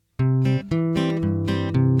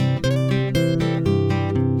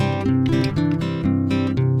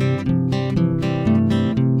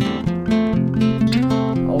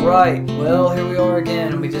right. Well, here we are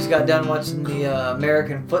again. We just got done watching the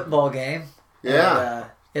American football game. Yeah. And,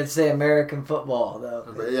 you have to say American football,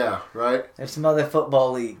 though. Yeah, right? There's some other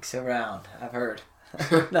football leagues around, I've heard.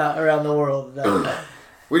 Not around the world. No.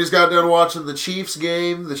 We just got done watching the Chiefs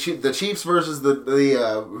game. The Chiefs versus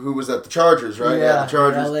the who was that? The Chargers, right? Yeah, the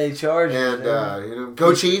Chargers. LA Chargers. And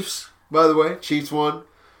go Chiefs, by the way. Chiefs won.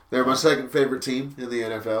 They're my second favorite team in the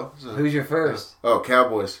NFL. So. Who's your first?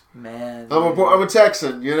 Cowboys. Man. I'm a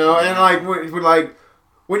Texan, and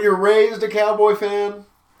when you're raised a Cowboy fan,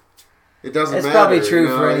 it doesn't matter. It's probably true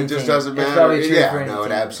for any It just team. doesn't matter. It's probably true for any no,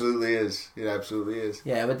 team. it absolutely is. It absolutely is.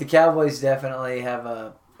 Yeah, but the Cowboys definitely have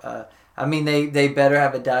they better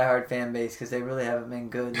have a diehard fan base because they really haven't been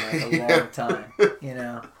good in a long time. You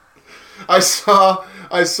know. I saw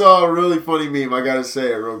a really funny meme. I gotta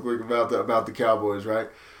say it real quick about the Cowboys. Right?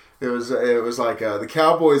 It was like the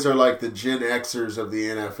Cowboys are like the Gen Xers of the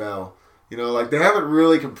NFL. You know, like they haven't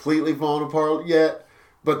really completely fallen apart yet,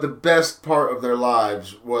 but the best part of their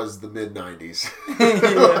lives was the mid-90s.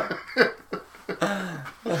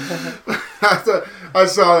 I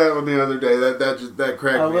saw that one the other day. That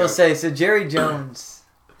cracked me up. I will say, so Jerry Jones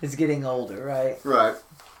is getting older, right? Right.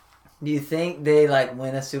 Do you think they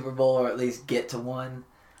win a Super Bowl or at least get to one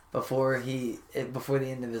before the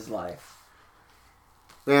end of his life?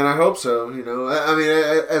 Man, I hope so. You know, I mean,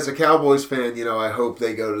 as a Cowboys fan, you know, I hope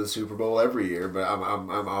they go to the Super Bowl every year. But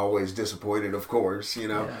I'm always disappointed, of course. You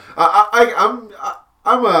know, yeah.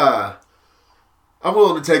 I'm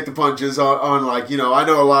willing to take the punches on I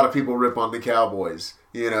know a lot of people rip on the Cowboys.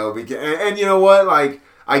 You know, and you know what?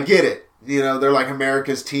 I get it. You know, they're like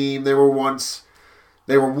America's team. They were once.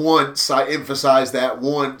 I emphasize that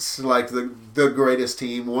once, like the greatest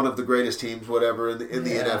team, one of the greatest teams, whatever in the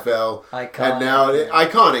NFL. Iconic. And now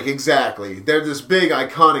iconic, exactly. They're this big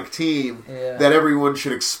iconic team that everyone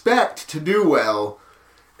should expect to do well.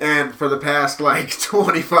 And for the past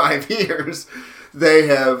 25 years, they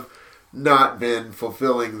have not been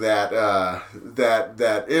fulfilling that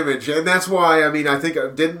image, and that's why I think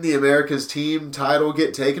didn't the America's team title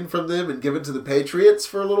get taken from them and given to the Patriots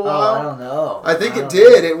for a little while? I don't know. I think it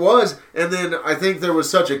did. It was, and then I think there was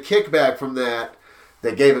such a kickback from that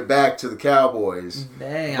they gave it back to the Cowboys.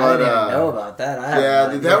 Dang, I didn't even know about that.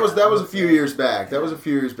 That was a few years back. That was a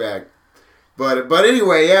few years back. But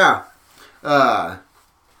anyway, yeah.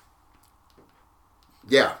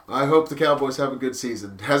 Yeah, I hope the Cowboys have a good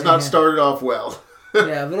season. Has not started off well.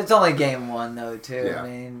 Yeah, but it's only game one, though, too. Yeah. I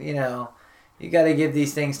mean, you got to give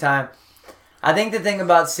these things time. I think the thing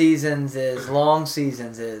about long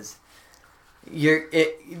seasons is,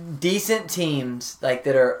 decent teams,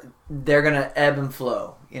 they're going to ebb and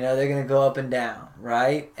flow. You know, they're going to go up and down,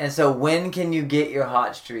 right? And so when can you get your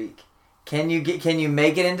hot streak? Can you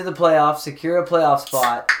make it into the playoffs, secure a playoff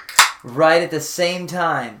spot, right at the same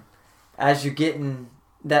time as you're getting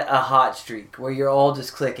a hot streak where you're all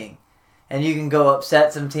just clicking and you can go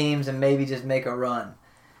upset some teams and maybe just make a run?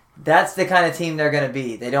 That's the kind of team they're going to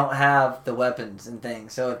be. They don't have the weapons and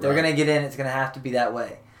things. So if they're going to get in, it's going to have to be that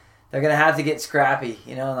way. They're going to have to get scrappy,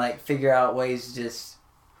 and figure out ways to just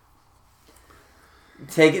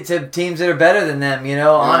take it to teams that are better than them,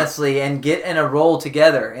 honestly, and get in a roll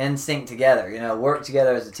together and sync together, work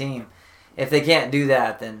together as a team. If they can't do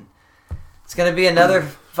that, then it's going to be another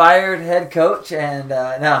fired head coach, and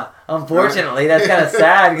no, unfortunately, that's kind of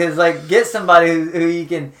sad because get somebody who you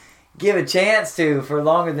can give a chance to for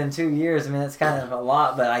longer than 2 years. I mean, that's kind of a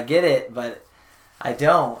lot, but I get it, but I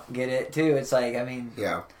don't get it too. It's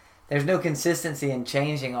there's no consistency in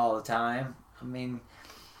changing all the time. I mean,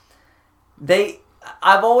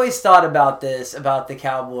 I've always thought about the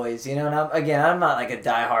Cowboys, and I'm not a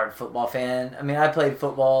diehard football fan. I mean, I played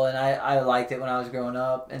football and I liked it when I was growing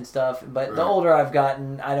up and stuff, but the older I've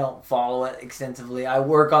gotten, I don't follow it extensively. I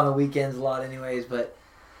work on the weekends a lot anyways, but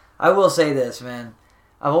I will say this, man.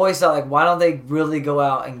 I've always thought, why don't they really go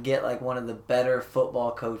out and get, one of the better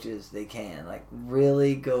football coaches they can?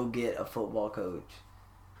 Really go get a football coach.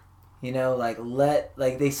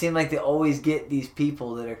 They seem like they always get these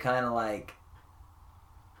people that are kind of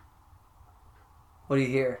what do you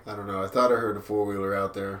hear? I don't know. I thought I heard a four-wheeler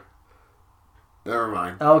out there. Never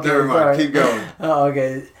mind. Okay, Never mind. Sorry. Keep going. Oh,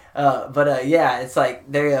 okay. Yeah, it's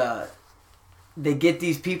they get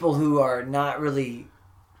these people who are not really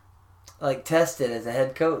tested as a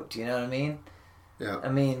head coach. You know what I mean? Yeah. I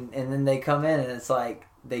mean, and then they come in and it's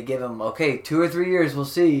they give them 2 or 3 years. We'll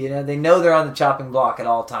see. They know they're on the chopping block at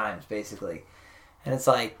all times, basically. And it's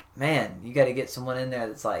man, you got to get someone in there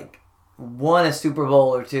that's won a Super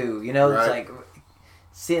Bowl or two.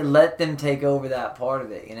 It's let them take over that part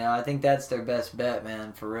of it. I think that's their best bet,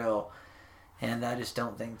 man, for real. And I just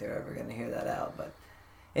don't think they're ever going to hear that out. But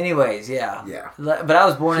Anyways, yeah. Yeah. But I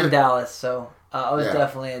was born in Dallas, so I was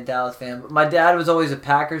definitely a Dallas fan. But my dad was always a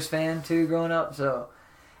Packers fan, too, growing up. So,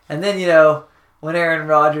 and then, when Aaron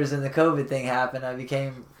Rodgers and the COVID thing happened, I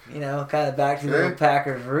became, kind of back to the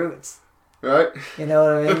Packers roots. Right. You know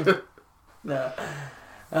what I mean? No.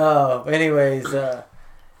 Oh, anyways,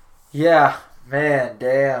 yeah, man,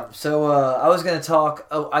 damn. So, I was going to talk,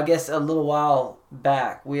 I guess a little while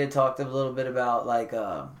back, we had talked a little bit about,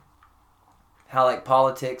 how,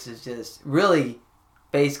 politics is just, really,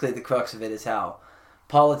 basically the crux of it is how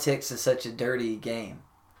politics is such a dirty game.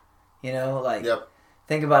 Yep.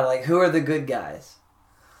 Think about it, who are the good guys?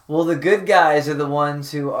 Well, the good guys are the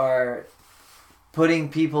ones who are putting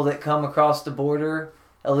people that come across the border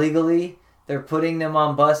illegally. They're putting them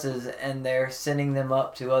on buses and they're sending them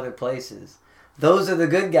up to other places. Those are the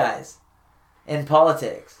good guys in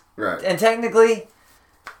politics. Right. And technically,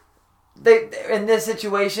 they in this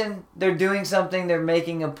situation, they're doing something. They're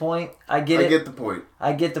making a point. I get the point.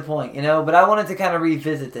 I get the point, But I wanted to kind of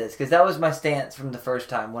revisit this because that was my stance from the first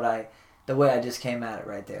time. The way I just came at it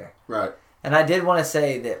right there. Right. And I did want to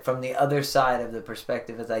say that from the other side of the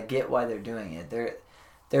perspective, is I get why they're doing it.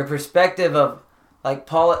 Their perspective of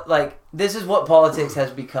this is what politics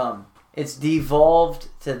has become. It's devolved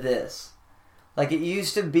to this. It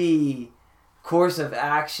used to be course of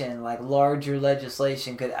action, larger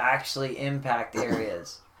legislation could actually impact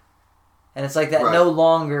areas. And it's that right. No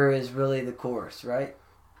longer is really the course, right?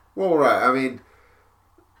 Well, right. I mean,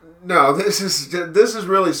 no, this is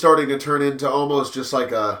really starting to turn into almost just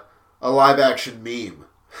like a live action meme.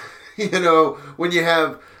 When you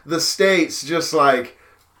have the states just hot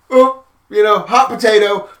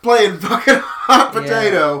potato playing fucking hot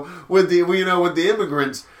potato with the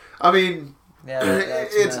immigrants. I mean,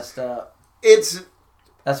 that's messed up.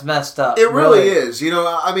 That's messed up. It really is.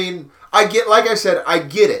 I mean, I get, like I said, I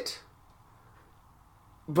get it.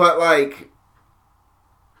 But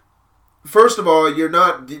first of all, you're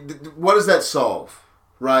not. What does that solve,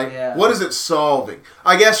 right? Yeah. What is it solving?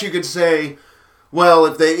 I guess you could say, well,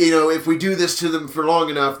 if they, if we do this to them for long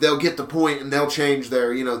enough, they'll get the point and they'll change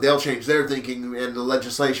their, they'll change their thinking and the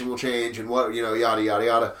legislation will change and yada yada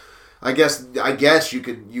yada. I guess you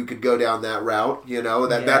could go down that route.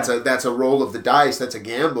 That's a roll of the dice. That's a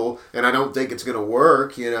gamble, and I don't think it's going to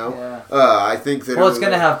work. Yeah. I think that it's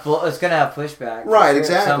going to have pushback. Right,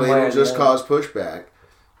 exactly. It'll just cause pushback.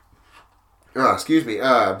 Excuse me.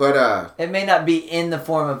 But it may not be in the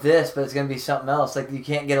form of this, but it's going to be something else. You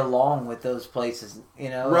can't get along with those places.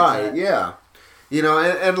 Right. Yeah.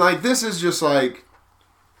 And this is just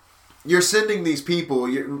you're sending these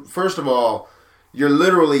people. First of all, you're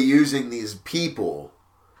literally using these people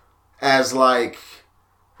as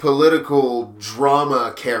political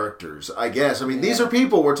drama characters, I guess. I mean, these are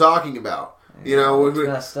people we're talking about. We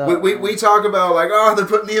talk about they're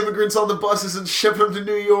putting the immigrants on the buses and shipping them to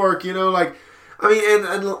New York. I mean,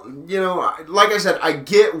 and like I said, I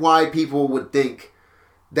get why people would think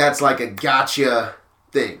that's a gotcha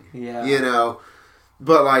thing. Yeah.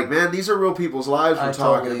 But man, these are real people's lives we're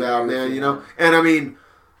talking about, man. And I mean.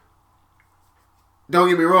 Don't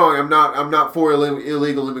get me wrong. I'm not for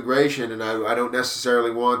illegal immigration, and I don't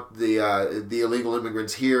necessarily want the illegal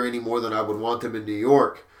immigrants here any more than I would want them in New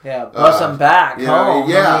York. Yeah, bus them back home.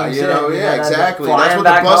 Exactly. That's what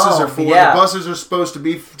the buses are for. Yeah. The buses are supposed to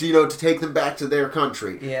be, to take them back to their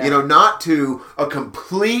country. Yeah. Not to a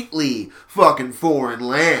completely fucking foreign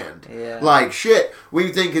land. Yeah. Shit,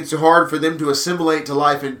 we think it's hard for them to assimilate to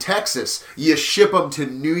life in Texas. You ship them to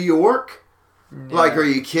New York? Yeah. Are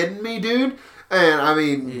you kidding me, dude? And I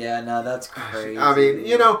mean... Yeah, no, that's crazy. I mean,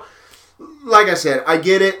 like I said, I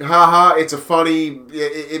get it. Haha, it's a funny...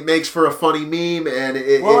 It makes for a funny meme, and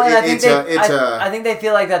I think they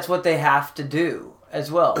feel like that's what they have to do as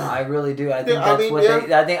well. I really do. I think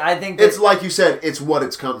I think it's like you said, it's what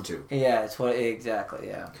it's come to. Yeah, it's what... Exactly,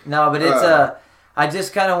 yeah. No, but it's I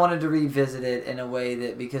just kind of wanted to revisit it in a way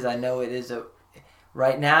that... Because I know it is a...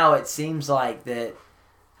 Right now, it seems like that...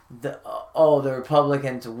 The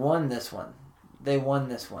Republicans won this one. They won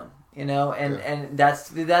this one, and that's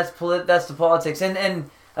the politics, and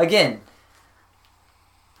again,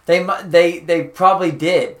 they probably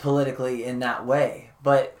did politically in that way,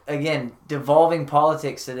 but again, devolving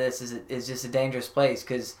politics to this is just a dangerous place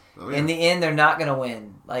because in the end they're not going to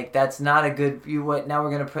win. That's not a good. Now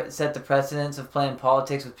we're going to set the precedence of playing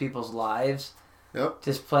politics with people's lives. Yep.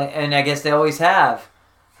 Just play, and I guess they always have.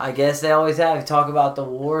 You talk about the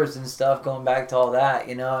wars and stuff going back to all that.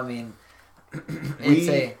 I mean.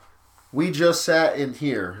 We just sat in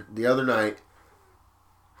here the other night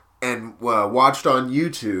and watched on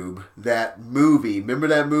YouTube that movie. Remember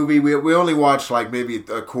that movie? We only watched like maybe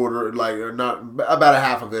a quarter, like or not about a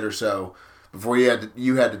half of it or so before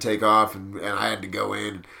you had to take off and I had to go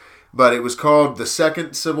in. But it was called The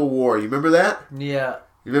Second Civil War. You remember that? Yeah.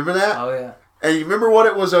 You remember that? Oh yeah. And you remember what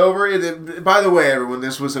it was over? By the way, everyone,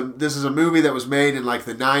 this is a movie that was made in like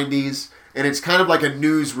the 90s, and it's kind of like a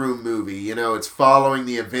newsroom movie. You know, it's following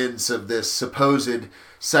the events of this supposed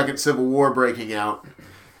Second Civil War breaking out.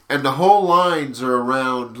 And the whole lines are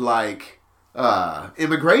around, like,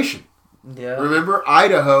 immigration. Yeah. Remember?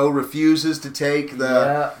 Idaho refuses to take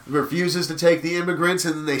the immigrants,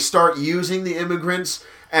 and then they start using the immigrants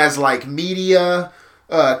as, like, media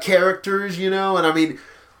characters, you know? And, I mean,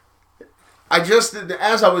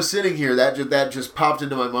 as I was sitting here, that just popped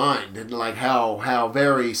into my mind, and, like, how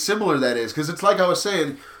very similar that is. Because it's like I was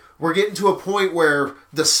saying, we're getting to a point where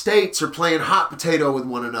the states are playing hot potato with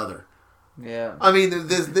one another. Yeah. I mean,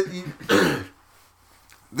 this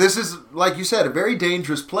is, like you said, a very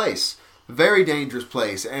dangerous place. Very dangerous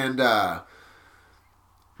place. And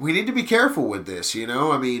we need to be careful with this, you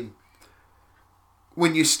know? I mean,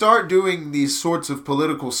 when you start doing these sorts of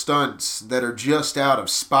political stunts that are just out of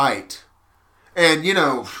spite, and, you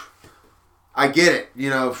know, I get it. You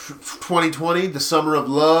know, 2020, the summer of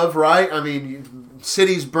love, right? I mean,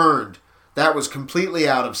 cities burned. That was completely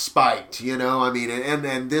out of spite, you know? I mean,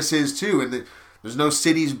 and this is too. And there's no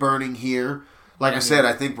cities burning here. Like I said,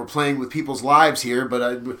 I think we're playing with people's lives here,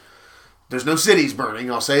 but there's no cities burning.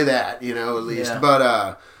 I'll say that, you know, at least.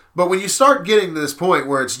 Yeah. But when you start getting to this point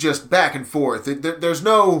where it's just back and forth, there's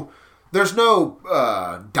no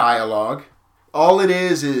dialogue. All it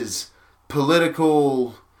is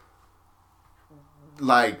political,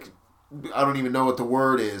 like, I don't even know what the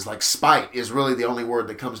word is. Like, spite is really the only word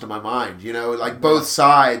that comes to my mind. You know, like, both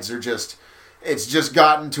sides are just, it's just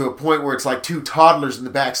gotten to a point where it's like two toddlers in the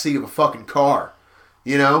back seat of a fucking car.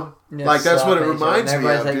 You know? Yeah, like, that's what it reminds me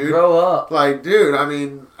of, dude. Grow up. Like, dude, I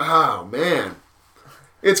mean, oh, man.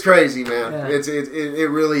 It's crazy, man. Yeah. It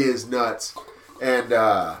really is nuts. And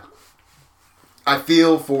I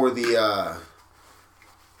feel for the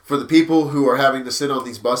people who are having to sit on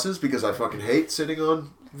these buses, because I fucking hate sitting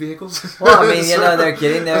on vehicles. Well, I mean, you know, they're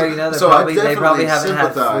getting there. You know, they probably haven't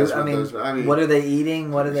had food. I mean, what are they eating?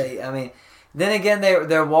 What are they? I mean, then again,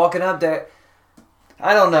 they're walking up there.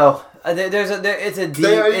 I don't know. It's a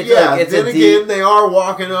deep. They are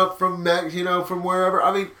walking up from wherever.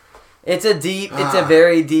 I mean, it's a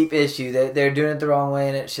very deep issue. They're doing it the wrong way,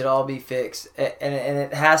 and it should all be fixed. And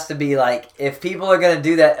it has to be like, if people are going to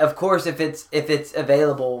do that, of course, if it's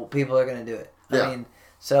available, people are going to do it. Yeah. I mean,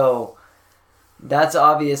 so that's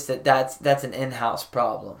obvious that's an in-house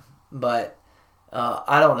problem. But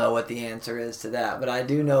I don't know what the answer is to that. But I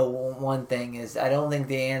do know one thing is, I don't think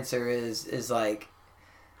the answer is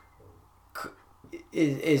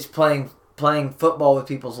playing football with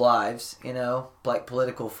people's lives, you know, like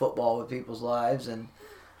political football with people's lives. And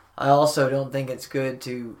I also don't think it's good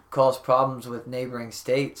to cause problems with neighboring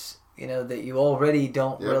states, you know, that you already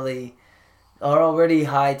don't really are already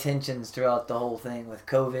high tensions throughout the whole thing with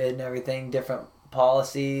COVID and everything, different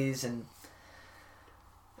policies, and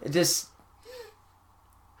it's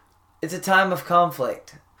a time of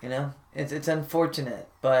conflict, you know. It's unfortunate,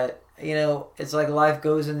 but, you know, it's like life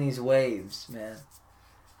goes in these waves, man.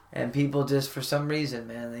 And people just, for some reason,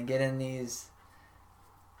 man, they get in these,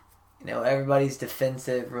 you know, everybody's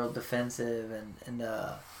real defensive, and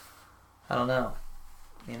I don't know,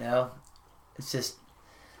 you know, it's just,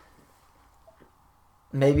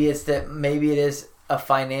 maybe it is a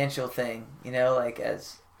financial thing, you know, like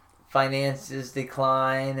as finances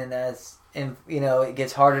decline and as, you know, it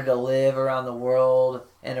gets harder to live around the world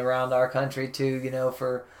and around our country too, you know,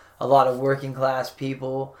 for a lot of working class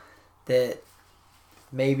people, that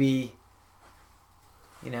maybe,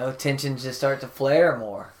 you know, tensions just start to flare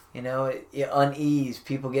more, you know,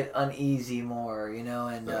 people get uneasy more, you know,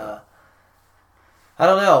 and I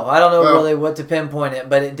don't know really what to pinpoint it,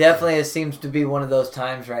 but it definitely seems to be one of those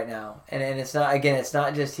times right now, and it's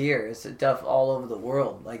not just here, it's all over the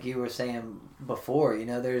world, like you were saying before, you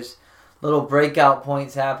know, there's little breakout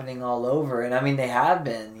points happening all over, and I mean, they have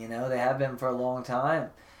been for a long time.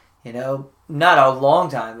 You know, not a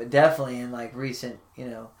long time, but definitely in like recent, you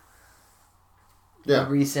know,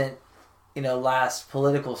 last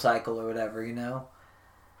political cycle or whatever, you know.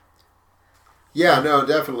 Yeah, no,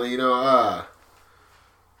 definitely. You know, I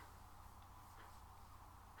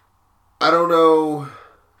don't know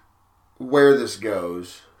where this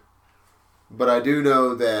goes, but I do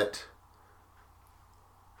know that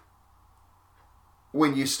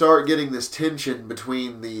when you start getting this tension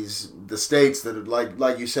between the states that are,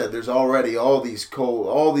 like you said, there's already all these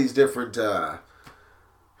different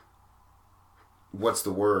what's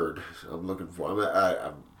the word I'm looking for?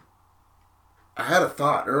 I had a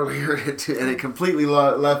thought earlier and it completely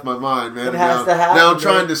left my mind, man. It has to happen. Now I'm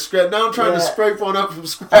trying to scrape one up from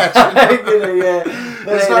scratch. Yeah,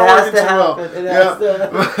 but it's not working too well. It has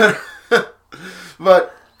to.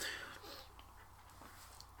 But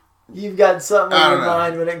you've got something in your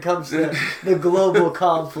mind when it comes to the global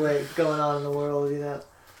conflict going on in the world, you know.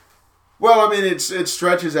 Well, I mean, it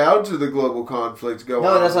stretches out to the global conflict going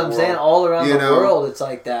on. No, that's what I'm saying. All around the world, it's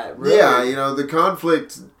like that. Really. Yeah, the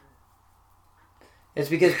conflict. It's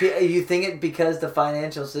because you think it because the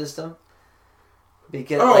financial system.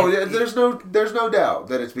 Because there's no doubt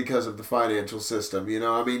that it's because of the financial system.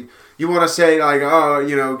 I mean, you want to say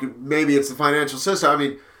maybe it's the financial system. I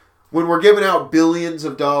mean, when we're giving out billions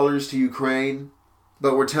of dollars to Ukraine,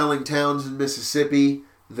 but we're telling towns in Mississippi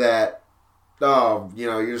that.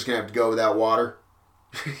 You're just gonna have to go without water.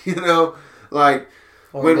 Like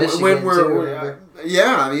or when Michigan we're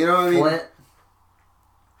I mean. Flint.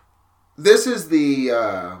 This is the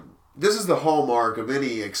hallmark of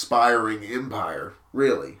any expiring empire.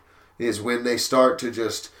 Really, is when they start to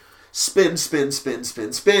just spend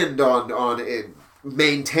on it,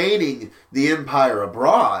 maintaining the empire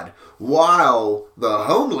abroad, while the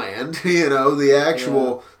homeland,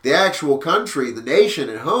 the actual country, the nation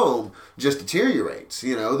at home, just deteriorates.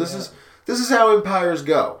 This is how empires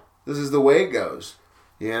go. This is the way it goes.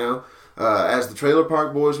 As the Trailer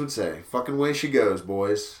Park Boys would say, "Fucking way she goes,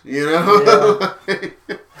 boys." Yeah.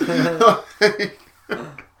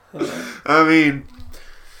 I mean,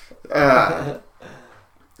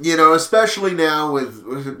 especially now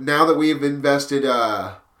now that we have invested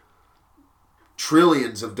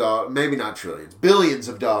trillions of dollars, maybe not trillions, billions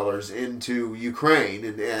of dollars into Ukraine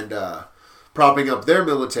and propping up their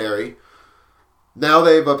military. Now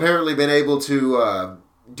they've apparently been able to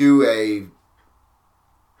do a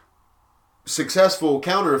successful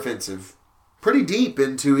counteroffensive pretty deep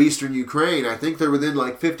into eastern Ukraine. I think they're within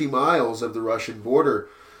like 50 miles of the Russian border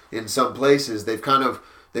in some places. They've kind of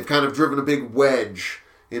driven a big wedge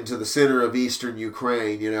into the center of eastern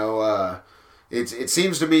Ukraine. It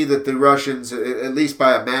seems to me that the Russians, at least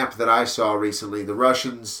by a map that I saw recently, the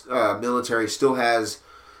Russians military still has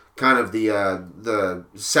kind of the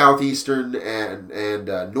southeastern and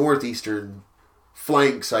northeastern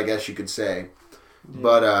flanks, I guess you could say.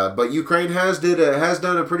 Yeah. But Ukraine has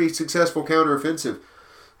done a pretty successful counteroffensive,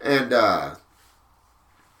 and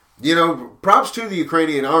props to the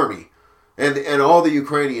Ukrainian army and all the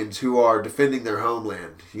Ukrainians who are defending their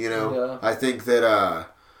homeland. Yeah. I think that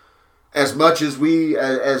as much as we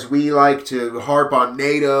like to harp on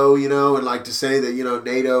NATO, and like to say that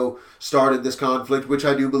NATO started this conflict, which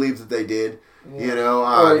I do believe that they did. Yeah.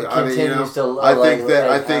 I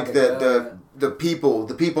think that the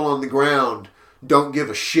people on the ground don't give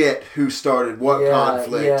a shit who started what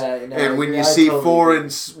conflict. And when you see foreign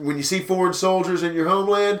soldiers in your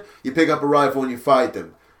homeland, you pick up a rifle and you fight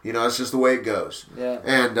them. It's just the way it goes.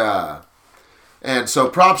 Yeah. And so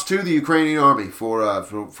props to the Ukrainian army for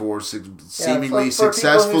seemingly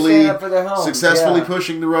successfully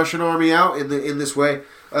pushing the Russian army out in this way.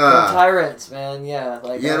 Tyrants, man. Yeah,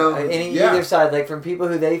 like either side, like from people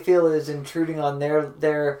who they feel is intruding on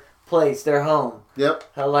their place, their home. Yep.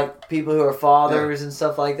 Like people who are fathers and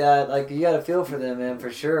stuff like that. Like you got to feel for them, man, for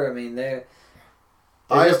sure. I mean, they're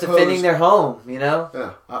just defending their home. Yeah,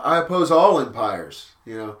 I oppose all empires.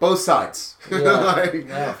 Both sides.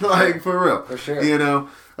 Yeah. Like for real. For sure.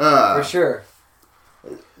 For sure.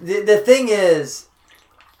 The thing is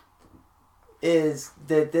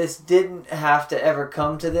that this didn't have to ever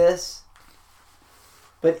come to this.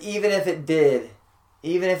 But even if it did,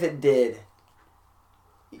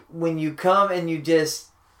 when you come and you're just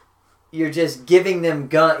giving them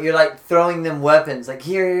you're like throwing them weapons. Like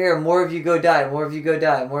here, more of you go die, more of you go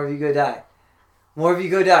die, more of you go die. More of you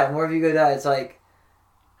go die, more of you go die. It's like,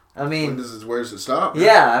 I mean, where does it stop? Man?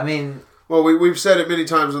 Yeah, I mean, well, we've said it many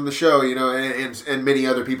times on the show, and many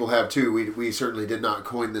other people have too. We certainly did not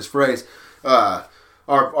coin this phrase. Our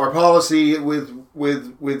policy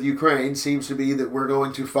with Ukraine seems to be that we're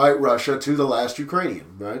going to fight Russia to the last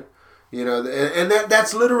Ukrainian, right? And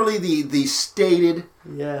that's literally the stated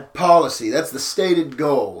policy. That's the stated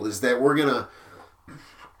goal, is that we're gonna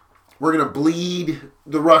bleed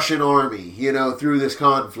the Russian army, through this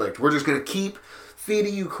conflict. We're just gonna keep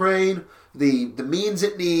feeding Ukraine the means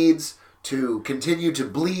it needs to continue to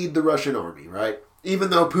bleed the Russian army, right?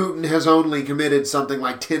 Even though Putin has only committed something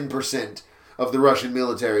like 10% of the Russian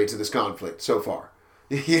military to this conflict so far.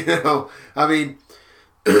 I mean,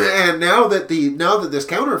 And now that this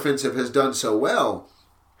counteroffensive has done so well,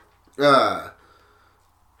 the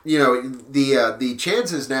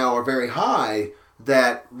chances now are very high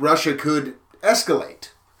that Russia could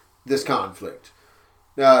escalate this conflict,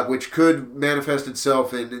 which could manifest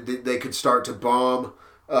itself in they could start to bomb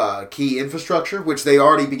key infrastructure, which they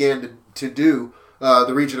already began to do.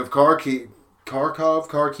 The region of Kharkiv.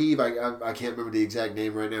 I can't remember the exact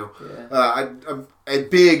name right now. Yeah. A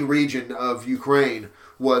big region of Ukraine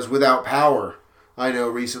was without power, I know,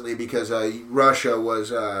 recently because Russia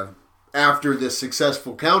was, after this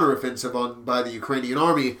successful counteroffensive by the Ukrainian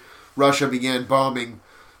army, Russia began bombing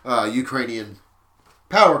Ukrainian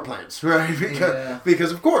power plants, right?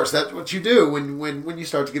 Because of course, that's what you do when you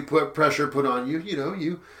start to get pressure put on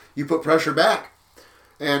you. You put pressure back.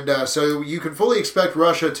 And so you can fully expect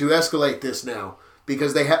Russia to escalate this now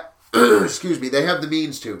because they have, they have the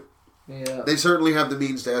means to. Yeah. They certainly have the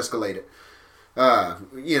means to escalate it.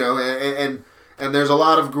 And there's a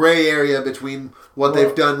lot of gray area between what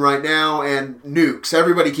they've done right now and nukes.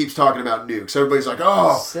 Everybody keeps talking about nukes. Everybody's like,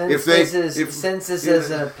 since this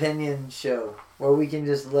is an opinion show where we can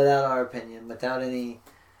just let out our opinion without any,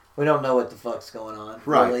 we don't know what the fuck's going on,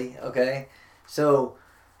 really. Okay, so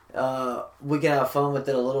we can have fun with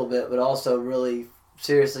it a little bit, but also really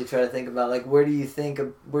seriously try to think about like where do you think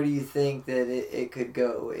that it could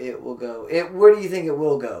go? It will go. Where do you think it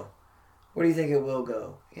will go? Where do you think it will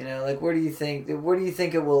go? Like where do you think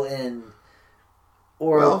it will end?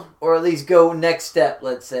 Or at least go next step,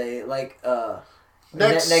 let's say, like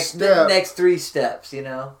next 3 steps,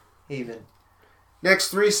 even. Next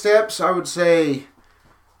 3 steps, I would say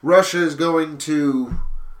Russia is going to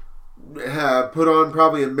put on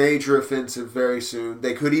probably a major offensive very soon.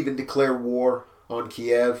 They could even declare war on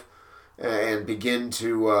Kiev and begin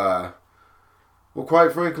to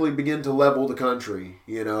quite frankly, begin to level the country.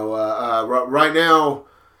 Right now,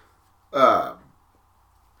 I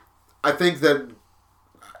think that,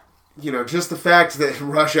 just the fact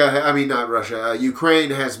that Ukraine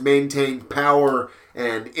has maintained power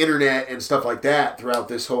and internet and stuff like that throughout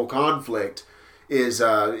this whole conflict is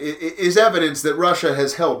evidence that Russia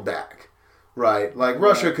has held back, right? Like,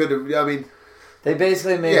 Russia could have, they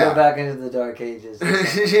basically may go back into the Dark Ages.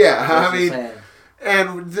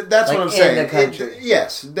 And that's like what I'm saying. In the country.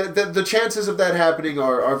 Yes, the chances of that happening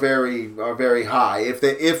are very high.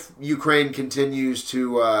 If Ukraine continues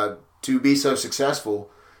to be so successful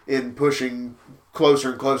in pushing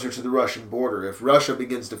closer and closer to the Russian border, if Russia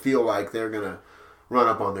begins to feel like they're gonna run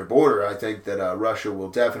up on their border, I think that Russia will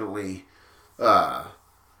definitely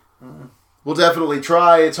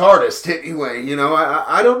try its hardest anyway.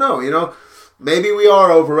 I don't know. Maybe we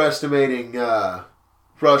are overestimating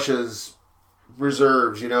Russia's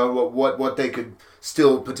reserves, what they could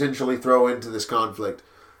still potentially throw into this conflict.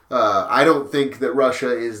 I don't think that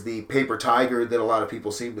Russia is the paper tiger that a lot of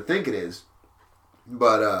people seem to think it is.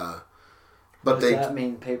 But what does that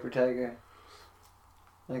mean, paper tiger?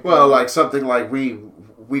 Like something like we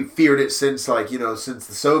feared it since since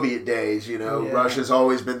the Soviet days. Russia's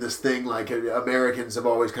always been this thing. Like Americans have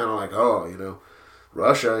always kind of like,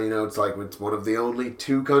 Russia. It's like it's one of the only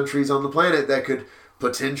 2 countries on the planet that could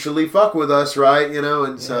potentially fuck with us, right?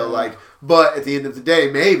 So but at the end of the day,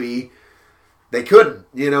 maybe they couldn't.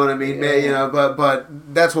 You know what I mean? Yeah.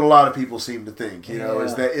 But that's what a lot of people seem to think.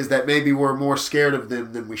 Is that maybe we're more scared of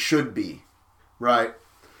them than we should be, right?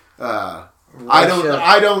 I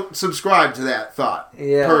don't subscribe to that thought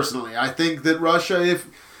personally. I think that Russia,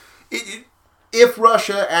 if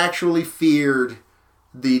Russia actually feared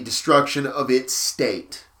the destruction of its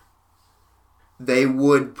state, they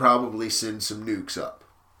would probably send some nukes up.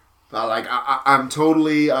 I'm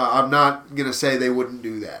not going to say they wouldn't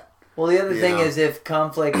do that. Well, the other thing is if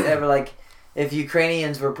conflict ever, if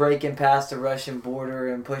Ukrainians were breaking past the Russian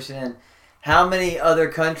border and pushing in, how many other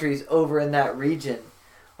countries over in that region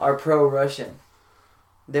are pro-Russian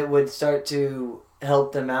that would start to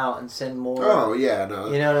help them out and send more? Oh, yeah,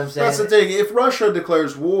 no. You know what I'm saying? That's the thing. If Russia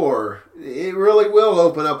declares war, it really will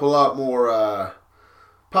open up a lot more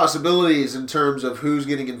possibilities in terms of who's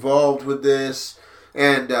getting involved with this.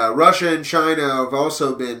 And Russia and China have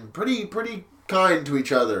also been pretty kind to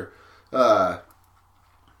each other.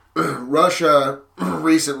 Russia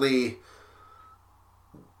recently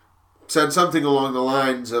said something along the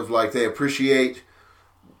lines of they appreciate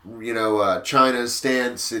China's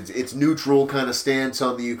stance, its neutral kind of stance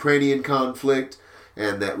on the Ukrainian conflict,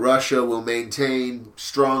 and that Russia will maintain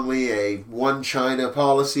strongly a one China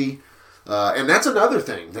policy. And that's another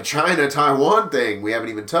thing, the China-Taiwan thing. We haven't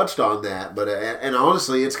even touched on that, but and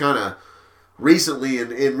honestly, it's kind of recently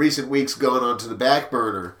in recent weeks gone onto the back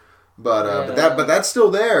burner. But that's still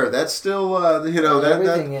there. That's still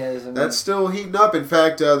everything is. I mean, that's still heating up. In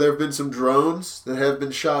fact, there have been some drones that have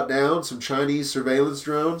been shot down. Some Chinese surveillance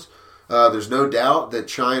drones. There's no doubt that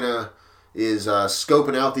China is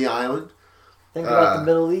scoping out the island. Think about the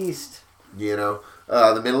Middle East.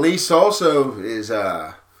 The Middle East also is.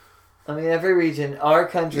 I mean, every region, our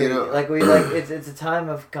country, it's a time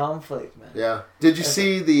of conflict, man. Yeah. Did you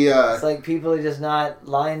see the? It's like people are just not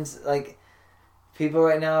lines. Like people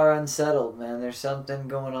right now are unsettled, man. There's something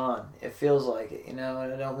going on. It feels like it, And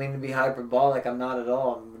I don't mean to be hyperbolic. I'm not at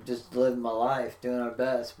all. I'm just living my life, doing our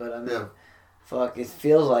best. But I mean, fuck, it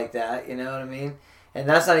feels like that. You know what I mean? And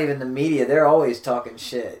that's not even the media. They're always talking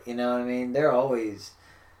shit. You know what I mean? They're always.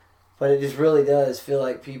 But it just really does feel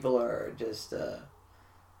like people are just.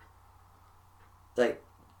 Like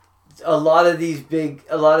a lot of these things,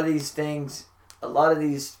 a lot of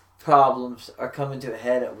these problems are coming to a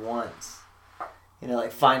head at once.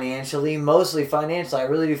 Like financially, mostly financially. I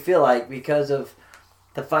really do feel like because of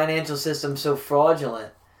the financial system so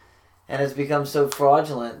fraudulent, and it's become so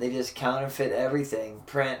fraudulent, they just counterfeit everything,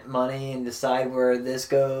 print money, and decide where this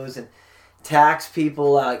goes, and tax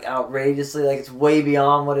people like outrageously, like it's way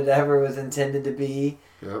beyond what it ever was intended to be.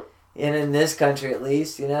 Yep. And in this country, at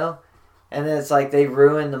least, And then it's like they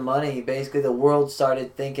ruined the money. Basically, the world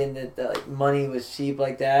started thinking that money was cheap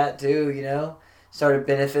like that too, Started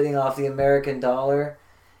benefiting off the American dollar.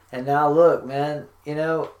 And now look, man,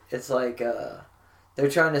 it's like they're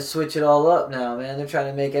trying to switch it all up now, man. They're trying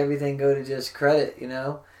to make everything go to just credit,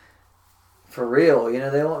 For real,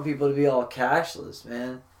 They want people to be all cashless,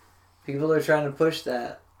 man. People are trying to push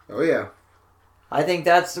that. Oh, yeah. I think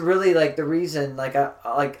that's really, the reason,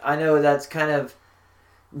 I know that's kind of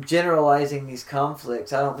generalizing these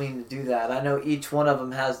conflicts. I don't mean to do that. I know each one of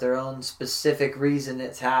them has their own specific reason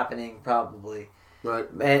it's happening, probably. Right.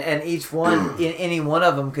 And each one, any one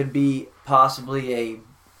of them could be possibly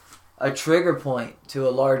a trigger point to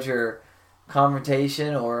a larger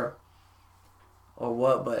confrontation or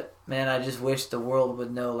what. But man, I just wish the world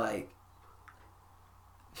would know,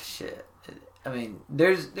 shit. I mean,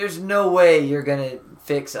 there's no way you're gonna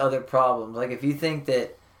fix other problems. Like if you think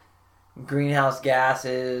that greenhouse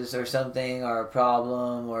gases or something are a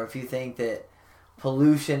problem, or if you think that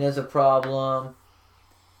pollution is a problem,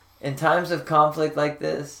 in times of conflict like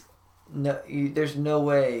this, there's no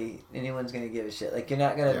way anyone's going to give a shit. You're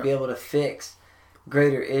not going to be able to fix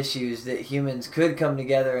greater issues that humans could come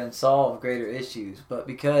together and solve greater issues, but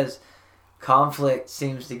because conflict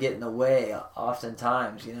seems to get in the way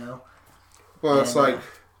oftentimes, Well, it's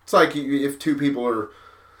like if two people are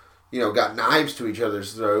got knives to each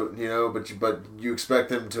other's throat, but you expect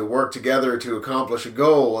them to work together to accomplish a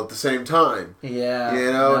goal at the same time. Yeah.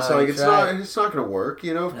 It's not going to work.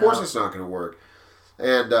 Of course it's not going to work.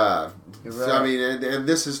 And right. I mean, and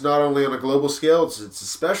this is not only on a global scale. It's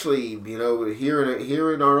especially here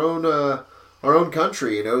in our own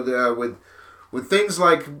country. With things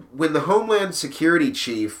like when the Homeland Security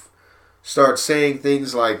Chief starts saying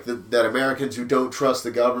things like that Americans who don't trust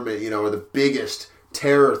the government, are the biggest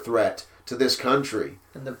terror threat to this country.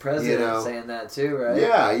 And the president saying that too, right?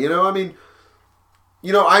 Yeah, I mean,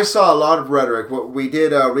 I saw a lot of rhetoric. What we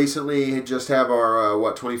did recently just have our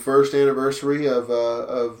 21st anniversary of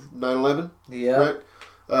 9/11. Yeah.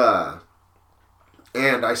 Right?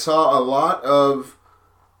 And I saw a lot of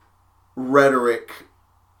rhetoric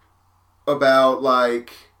about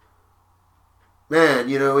man,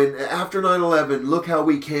 after 9/11, look how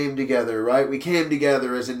we came together, right? We came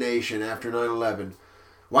together as a nation after 9/11.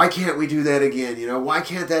 Why can't we do that again? Why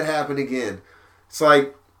can't that happen again? It's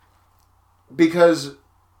because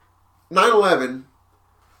 9/11,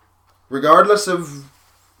 regardless of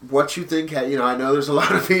what you think, I know there's a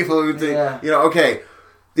lot of people who think, okay,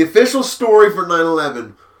 the official story for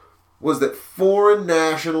 9/11 was that foreign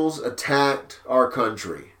nationals attacked our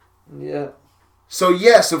country. Yeah. So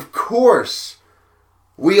yes, of course,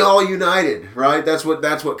 we all united, right? That's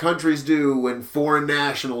what countries do when foreign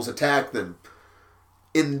nationals attack them.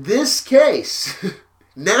 In this case,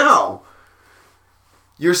 now,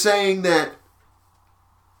 you're saying that,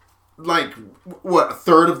 a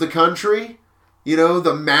third of the country,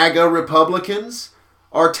 the MAGA Republicans,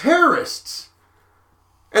 are terrorists.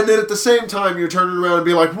 And then at the same time, you're turning around and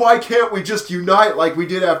be like, why can't we just unite like we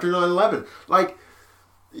did after 9/11?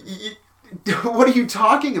 What are you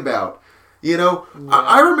talking about? Yeah.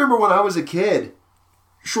 I remember when I was a kid,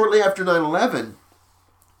 shortly after 9/11,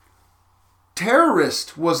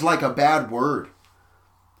 terrorist was like a bad word.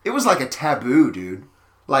 It was like a taboo, dude.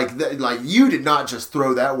 You did not just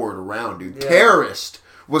throw that word around, dude. Yeah. Terrorist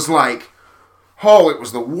was like, oh, it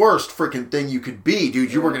was the worst freaking thing you could be,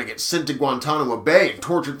 dude. You were going to get sent to Guantanamo Bay and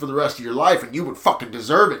tortured for the rest of your life, and you would fucking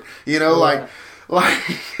deserve it. You know,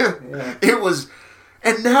 it was...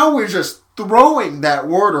 And now we're just throwing that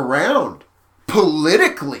word around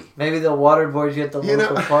politically. Maybe they'll waterboard you at the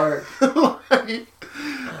local park.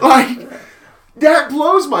 like, that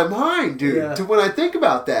blows my mind, dude, to when I think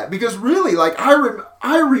about that. Because really, like,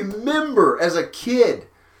 I remember as a kid,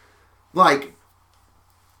 like,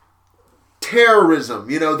 terrorism,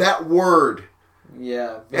 you know, that word.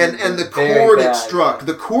 Yeah. And the chord it struck. Yeah.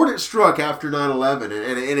 The chord it struck after 9/11,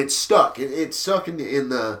 and it stuck. It stuck in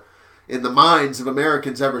the minds of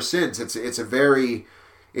Americans ever since. It's a very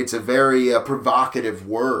provocative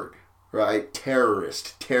word, right?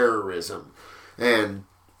 Terrorism. And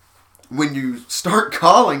when you start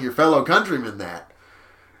calling your fellow countrymen that,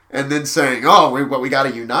 and then saying, "Oh, we got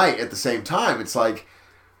to unite" at the same time, it's like,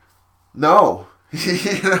 no,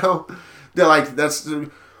 you know, they're like, that's.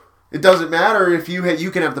 It doesn't matter if you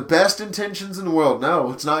can have the best intentions in the world. No,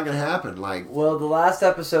 it's not going to happen. Like, well, the last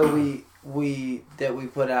episode we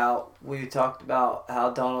put out, we talked about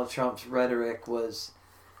how Donald Trump's rhetoric was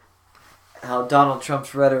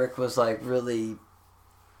like really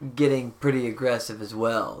getting pretty aggressive as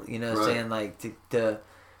well. You know, saying like to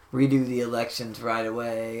redo the elections right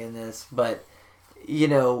away and this. But you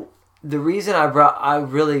know, the reason I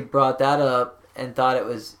really brought that up and thought it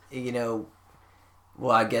was, you know.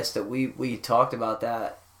 Well, I guess that we talked about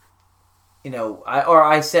that, you know,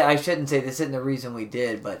 I shouldn't say this isn't the reason we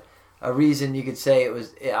did, but a reason you could say it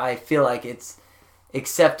was, I feel like it's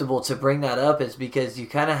acceptable to bring that up is because you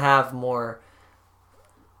kind of have more,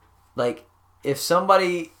 like, if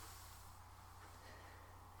somebody,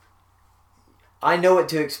 I know what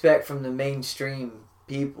to expect from the mainstream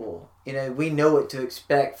people, you know, we know what to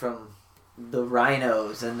expect from the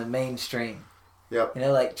rhinos and the mainstream. Yep. You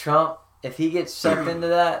know, like Trump, if he gets sucked into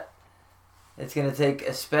that, it's going to take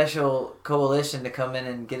a special coalition to come in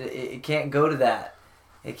and get it. It can't go to that.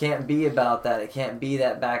 It can't be about that. It can't be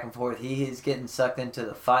that back and forth. He is getting sucked into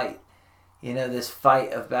the fight. You know, this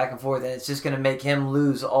fight of back and forth. And it's just going to make him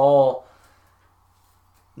lose all,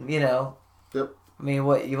 you know. Yep. I mean,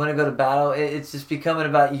 what, you want to go to battle? It's just becoming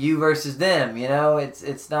about you versus them, you know.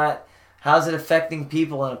 It's not, how's it affecting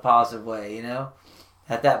people in a positive way, you know,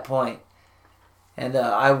 at that point. And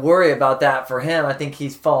I worry about that for him. I think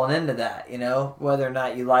he's fallen into that, you know. Whether or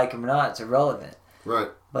not you like him or not, it's irrelevant. Right.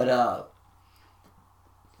 But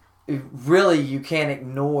really, you can't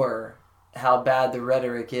ignore how bad the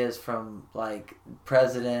rhetoric is from, like,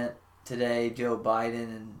 President today, Joe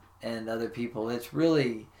Biden, and other people. It's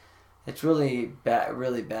really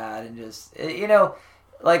bad, and just, you know,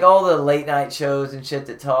 like all the late night shows and shit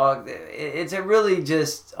that talk. It's really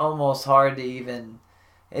just almost hard to even.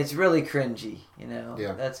 It's really cringy, you know.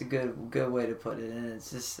 Yeah. That's a good way to put it. And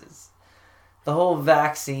it's the whole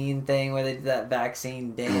vaccine thing where they did that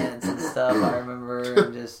vaccine dance and stuff. I remember,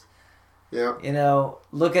 and just, yeah, you know,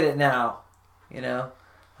 look at it now. You know,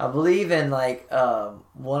 I believe in like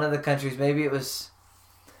one of the countries. Maybe it was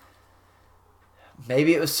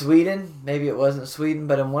Sweden. Maybe it wasn't Sweden,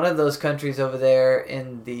 but in one of those countries over there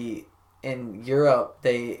in Europe,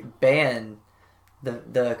 they banned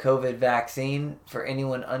the COVID vaccine for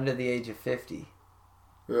anyone under the age of 50.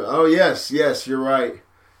 Oh, yes, you're right.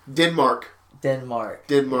 Denmark.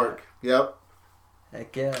 Yep.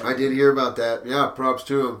 Heck yeah. I did hear about that. Yeah, props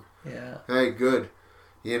to him. Yeah. Hey, good.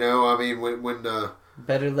 You know, I mean, when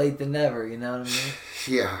better late than never, you know what I mean?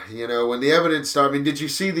 Yeah, you know, when the evidence started, I mean, did you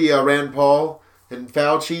see the Rand Paul and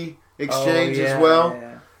Fauci exchange as well?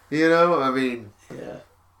 Yeah. You know, I mean... Yeah.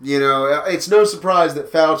 You know, it's no surprise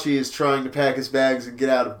that Fauci is trying to pack his bags and get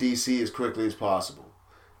out of D.C. as quickly as possible.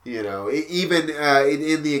 You know, even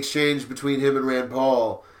in the exchange between him and Rand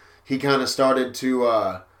Paul, he kind of started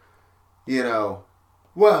to, you know,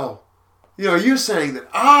 well, you know, you're saying that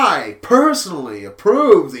I personally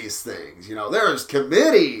approve these things. You know, there's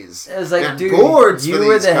committees like, and dude, boards you for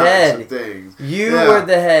were these the kinds head. of things. You were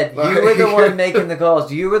the head. You were the one making the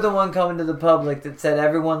calls. You were the one coming to the public that said,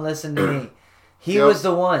 everyone listen to me. He was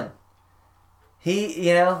the one. He,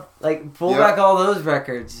 you know, like, pull back all those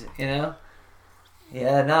records, you know?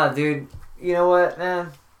 Yeah, nah, dude. You know what, man?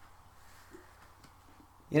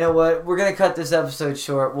 You know what? We're going to cut this episode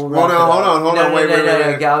short. We'll wrap hold on. Wait.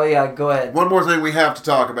 Yeah, go ahead. One more thing we have to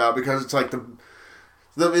talk about, because it's like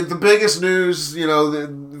the biggest news, you know,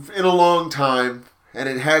 in a long time, and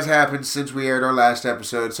it has happened since we aired our last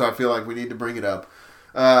episode, so I feel like we need to bring it up.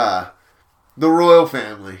 The royal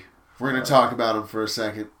family. We're going to talk about them for a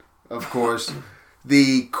second, of course.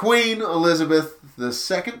 The Queen Elizabeth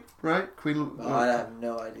II, right? I have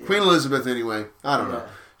no idea. Queen Elizabeth, anyway. I don't know.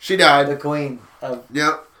 She died. The queen.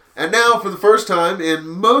 Yep. And now, for the first time in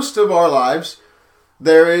most of our lives,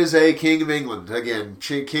 there is a King of England. Again,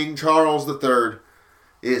 King Charles III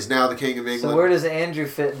is now the King of England. So where does Andrew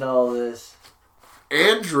fit in all this?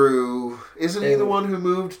 Andrew, isn't he the one who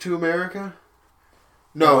moved to America?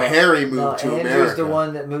 No, Harry moved to America. Andrew's the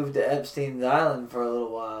one that moved to Epstein's Island for a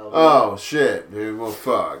little while. Oh, shit, dude. Well,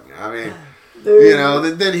 fuck. I mean, dude. You know,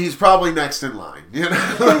 then he's probably next in line. You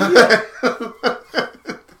know?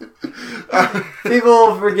 People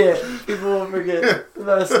will forget.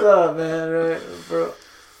 Messed up, man. Right, bro.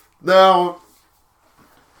 Now,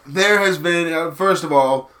 there has been, first of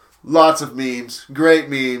all, lots of memes. Great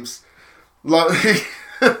memes.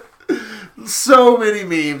 So many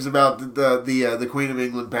memes about the Queen of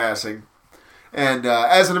England passing. And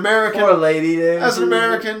as an American, poor lady, dude. As an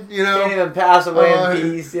American, you know, can't even pass away in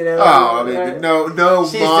peace, you know. Oh, I mean, no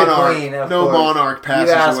She's monarch, the queen, of no course. Monarch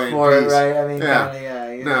passes away in for peace. It, right? I mean,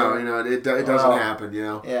 yeah. You no, know. you know, it doesn't happen, you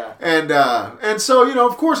know. Yeah. And so, you know,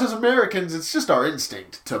 of course, as Americans, it's just our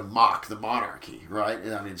instinct to mock the monarchy, right?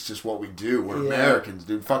 I mean, it's just what we do. We're Americans,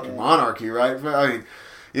 dude. Fucking monarchy, right? I mean,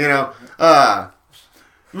 you know,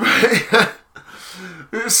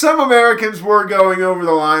 some Americans were going over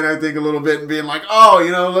the line, I think, a little bit and being like, oh,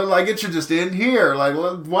 you know, like, it should just end here. Like,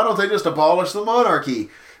 why don't they just abolish the monarchy?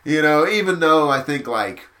 You know, even though I think,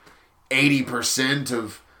 like, 80%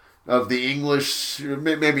 of the English,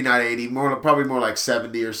 maybe not 80, probably more like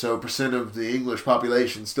 70 or so % of the English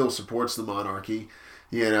population still supports the monarchy,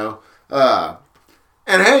 you know.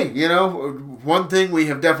 And hey, you know, one thing we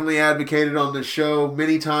have definitely advocated on this show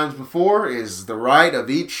many times before is the right of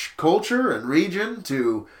each culture and region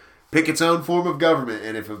to pick its own form of government.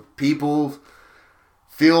 And if people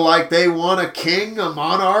feel like they want a king, a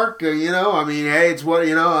monarch, you know, I mean, hey, it's what,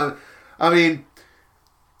 you know, I mean,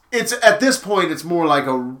 it's at this point, it's more like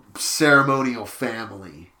a ceremonial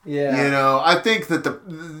family. Yeah. You know, I think that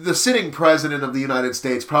the sitting president of the United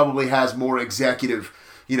States probably has more executive,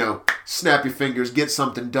 you know, snap your fingers, get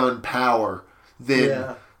something done power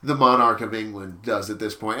than the monarch of England does at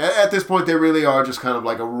this point. At this point, they really are just kind of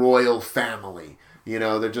like a royal family. You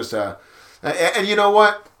know, they're just and you know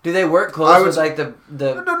what? Do they work close with like the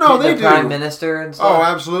prime minister and stuff? Oh,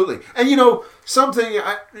 absolutely. And you know, some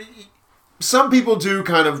people do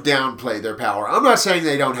kind of downplay their power. I'm not saying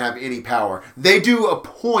they don't have any power. They do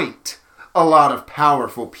appoint a lot of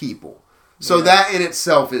powerful people. So that in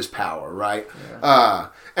itself is power, right? Yeah.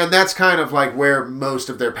 And that's kind of like where most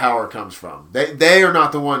of their power comes from. They are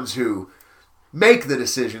not the ones who make the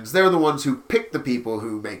decisions. They're the ones who pick the people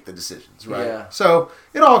who make the decisions, right? Yeah. So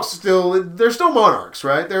they're still monarchs,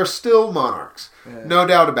 right? They're still monarchs. Yeah. No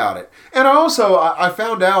doubt about it. And also, I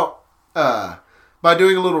found out by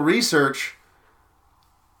doing a little research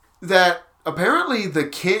that apparently the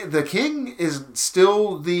king is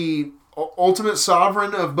still the ultimate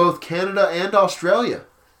sovereign of both Canada and Australia,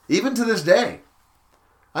 even to this day.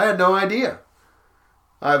 I had no idea,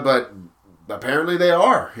 but apparently they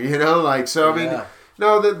are. You know, like so. I mean,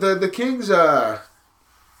 no, the king's. I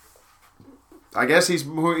guess he's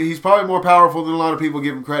probably more powerful than a lot of people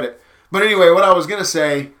give him credit. But anyway, what I was gonna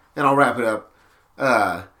say, and I'll wrap it up,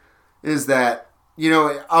 is that, you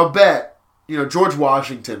know, I'll bet, you know, George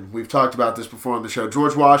Washington. We've talked about this before on the show.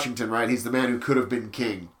 George Washington, right? He's the man who could have been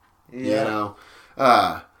king. Yeah. You know,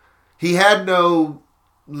 he had no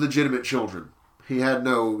legitimate children. He had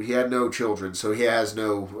no children, so he has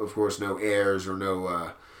of course, no heirs or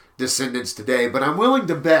no descendants today. But I'm willing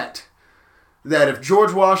to bet that if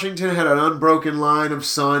George Washington had an unbroken line of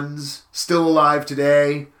sons still alive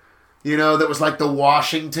today, you know, that was like the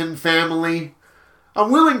Washington family,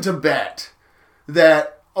 I'm willing to bet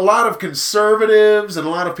that a lot of conservatives and a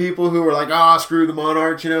lot of people who are like, screw the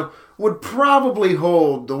monarchs, you know, would probably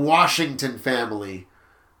hold the Washington family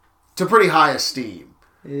to pretty high esteem.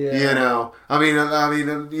 Yeah. You know, I mean,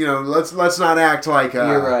 you know, let's not act like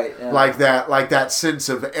you're right. Yeah. like that sense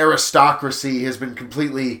of aristocracy has been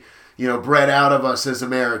completely, you know, bred out of us as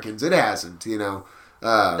Americans. It hasn't, you know.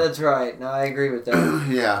 That's right. No, I agree with that.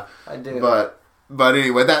 Yeah, I do. But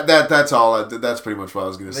anyway, that's all. That's pretty much what I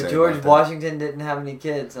was going to say. But George Washington didn't have any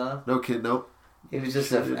kids, huh? No kid, nope. He was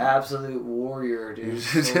just an absolute warrior, dude.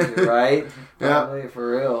 Right? Probably,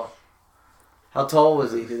 for real. How tall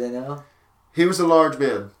was he? Do they know? He was a large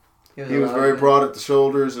man. He was very broad at the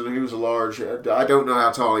shoulders, and he was a large. I don't know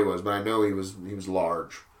how tall he was, but I know he was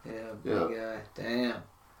large. Yeah, big guy. Damn.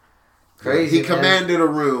 Crazy. He commanded a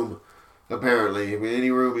room. Apparently, I mean,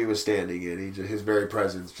 any room he was standing in, his very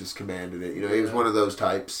presence just commanded it. You know, he was one of those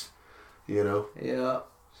types. You know. Yeah.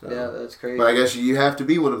 So, yeah, that's crazy. But I guess you have to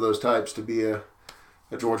be one of those types to be a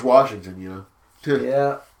George Washington. You know.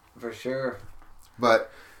 Yeah, for sure.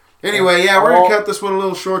 But Anyway, yeah, we're going to cut this one a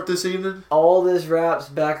little short this evening. All this wraps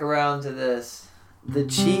back around to this. The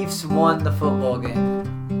Chiefs won the football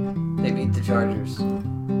game. They beat the Chargers.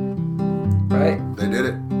 Right? They did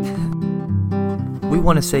it. We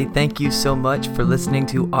want to say thank you so much for listening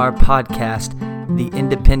to our podcast, The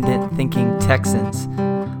Independent Thinking Texans.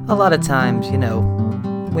 A lot of times,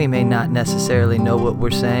 we may not necessarily know what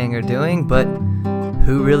we're saying or doing, but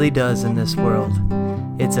who really does in this world?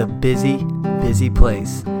 It's a busy, busy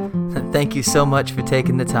place. Thank you so much for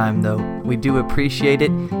taking the time, though. We do appreciate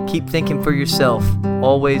it. Keep thinking for yourself,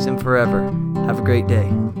 always and forever. Have a great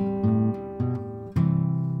day.